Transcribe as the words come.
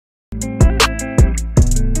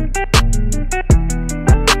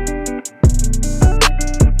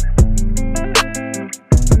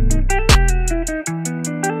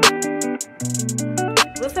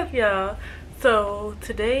y'all. So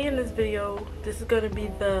today in this video, this is gonna be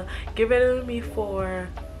the get ready with me for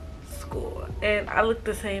school. And I look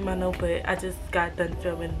the same, I know, but I just got done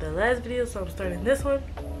filming the last video, so I'm starting this one.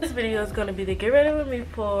 This video is gonna be the get ready with me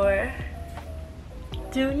for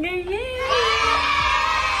junior year.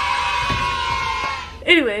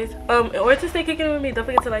 Anyways, in order to stay kicking with me, don't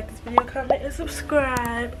forget to like this video, comment, and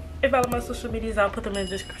subscribe. And follow my social medias, I'll put them in the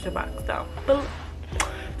description box down below.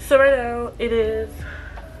 So right now it is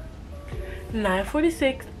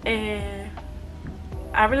 9:46 and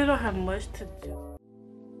I really don't have much to do.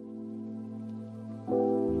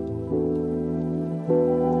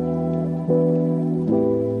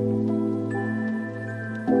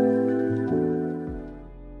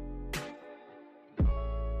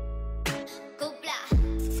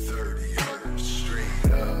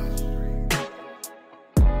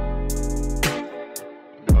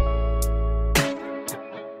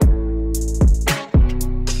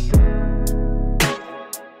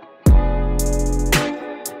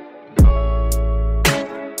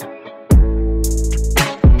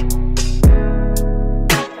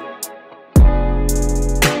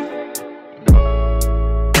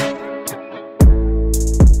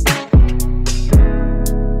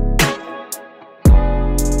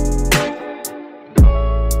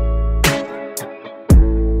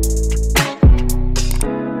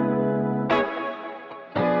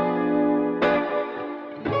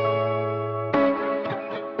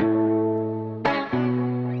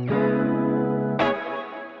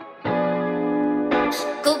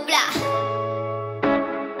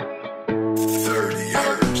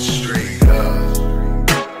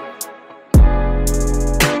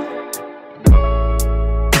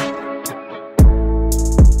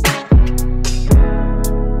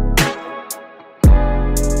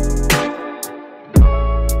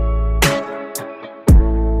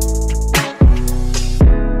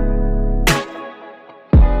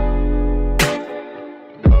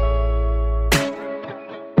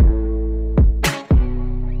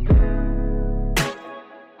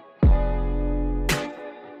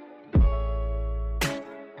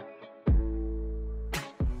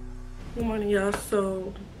 Good morning, y'all.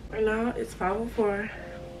 So right now it's 5:04.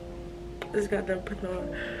 Just got done putting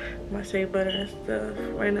on my Shea Butter and stuff.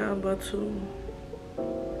 Right now I'm about to,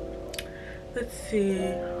 let's see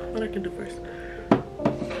what I can do first.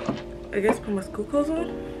 I guess put my school clothes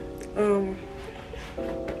on.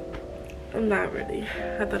 I'm not ready.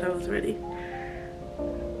 I thought I was ready.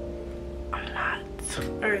 I'm not.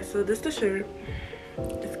 Alright, so this is the shirt.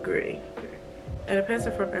 It's gray. And the pants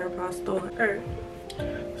are from Aeropostale. Alright.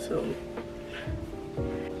 So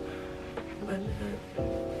button it up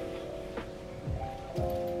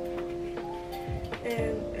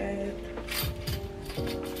and add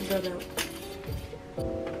that up.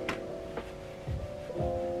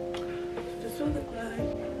 This will look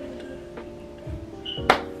like.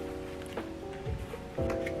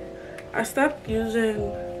 I stopped using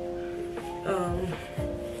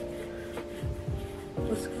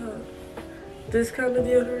what's it called? This kind of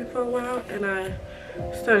deodorant for a while, and I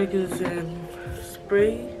started using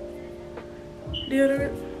spray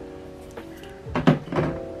deodorant,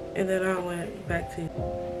 and then I went back to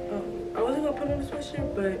I wasn't gonna put on the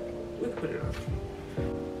sweatshirt, but we could put it on.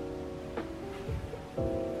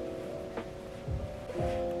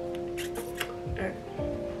 Alright,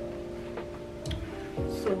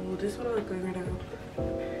 so this is what I look like right now.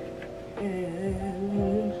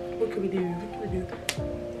 And what can we do?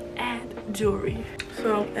 Add jewelry. So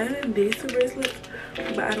I'm adding these two bracelets,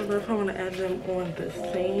 but I don't know if I want to add them on the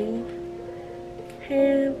same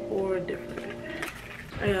hand or different.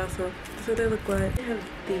 Alright, y'all, so this is what they look like. I have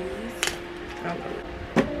these. I don't know.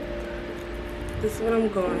 This is what I'm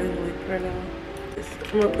going with right now.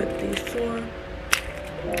 I'm gonna put these two on.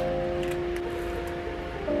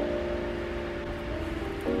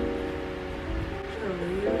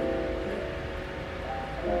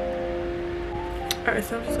 Alright,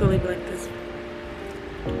 so I'm just gonna leave it like this.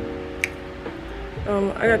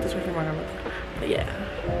 I got this one from my grandma. But yeah,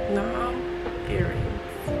 now earrings.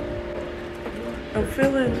 I'm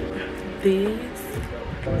feeling these.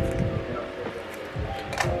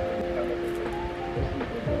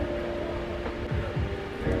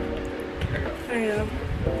 I am.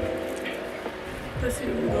 Let's see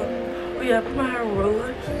what we got. Oh yeah, I put my hair in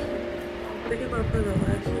rollers. Think about putting the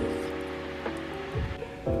lashes.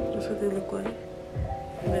 That's what they look like.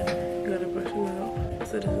 And then you gotta brush them out.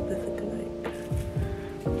 So this is what they look like.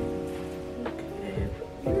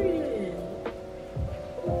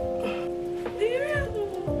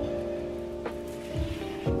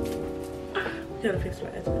 Gotta fix my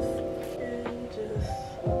edges. And just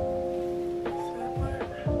side part.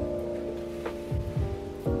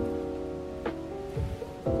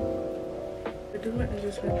 do my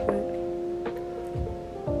edges real quick.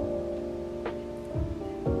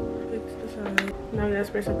 Fix the side. Now we gotta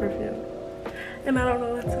spray some perfume. And I don't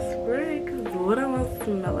know what to spray because what I want to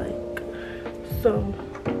smell like. So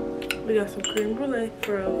we got some creme brulee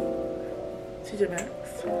from TJ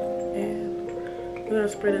Maxx. And we're gonna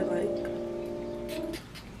spray that like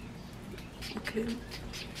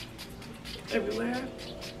everywhere.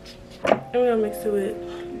 And we're gonna mix it with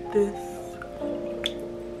this.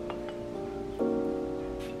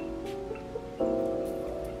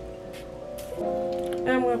 And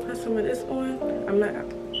I'm gonna put some of this on. I'm not,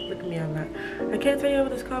 look at me, I'm not. I can't tell you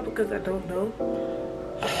what it's called because I don't know.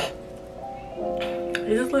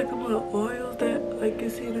 It's just like the little oils that like you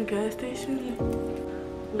see in a gas station.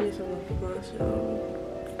 Let me some lip gloss, y'all.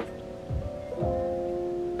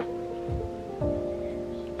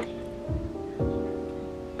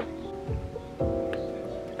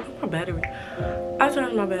 Battery. I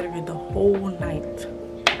charged my battery the whole night.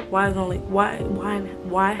 Why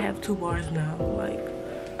I have 2 bars now? Like,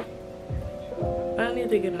 I need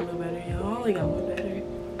to get a new battery. I only got 1 battery.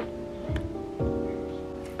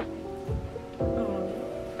 Oh,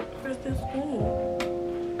 where's this phone?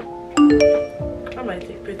 I might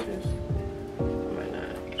take pictures. I might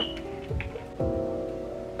not.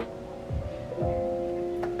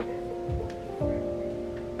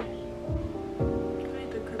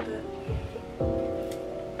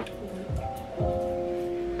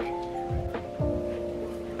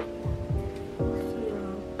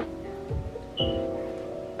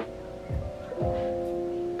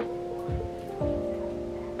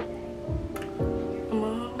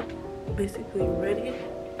 Basically ready.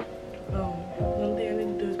 One thing I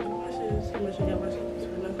need to do is put on my shoes. I'm gonna show y'all my shoes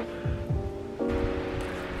right now.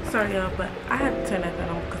 Sorry y'all, but I had to turn that fan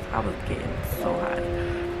on because I was getting so hot.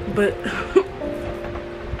 But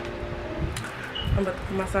I'm about to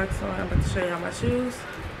put my socks on. I'm about to show y'all my shoes.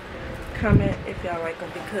 Comment if y'all like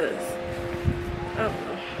them because I don't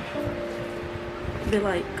know. They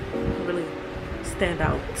like really stand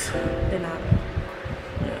out. They're not.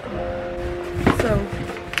 Yeah. So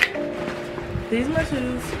these are my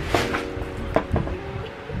shoes,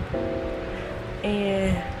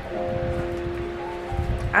 and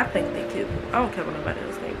I think they cute. I don't care what nobody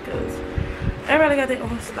else thinks because everybody got their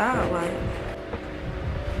own style. Like,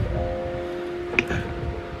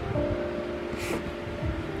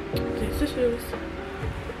 these are shoes.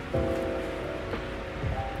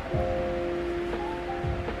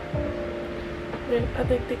 And I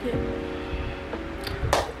think they cute.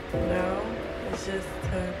 Now it's just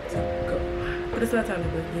time to go. But it's not time to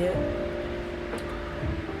go yet.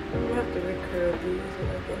 I'm gonna have to recurl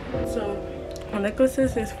these. So, my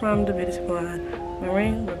necklaces is from the Beauty Supply. My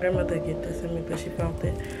ring, my grandmother get this in me, but she found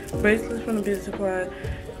it. Bracelets from the Beauty Supply.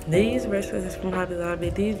 These bracelets is from Hobby Lobby.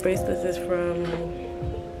 These bracelets is from,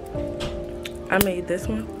 I made this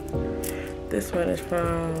one. This one is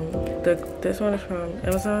from, this one is from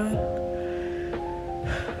Amazon.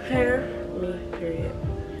 Hair, me, period.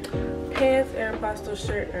 Pants, Aeropostale,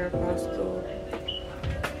 shirt, Aeropostale,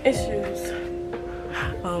 and shoes.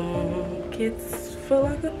 Kids Foot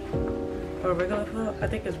Locker or regular Foot? I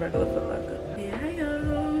think it's regular Foot Locker. Yeah,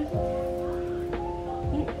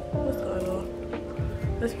 what's going on?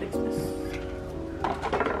 Let's fix this.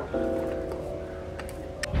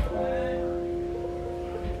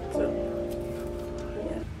 So,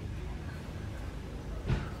 yeah.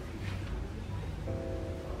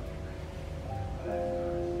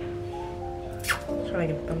 Trying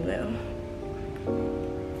to get a thumbnail.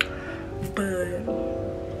 But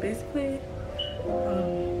basically,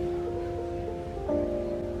 alright.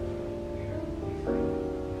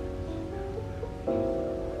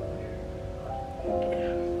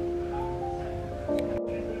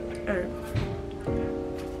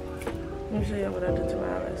 Let me show you what I did to my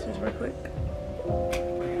eyelashes real quick.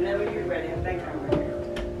 Whenever you're ready, I think I'm ready.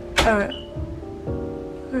 Alright.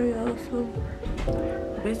 Alright, y'all, so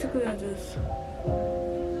basically I just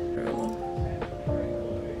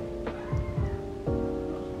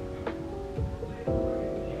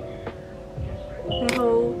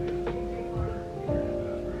hold.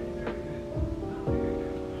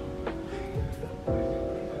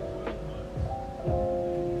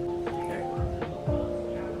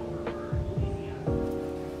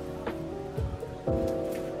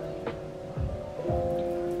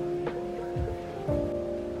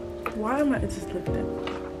 Why am I just looking at?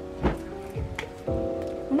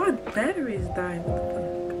 My battery is dying. What the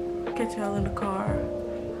fuck? Catch y'all in the car.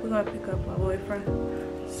 We're gonna pick up my boyfriend.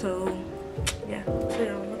 So yeah, see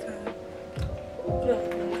y'all.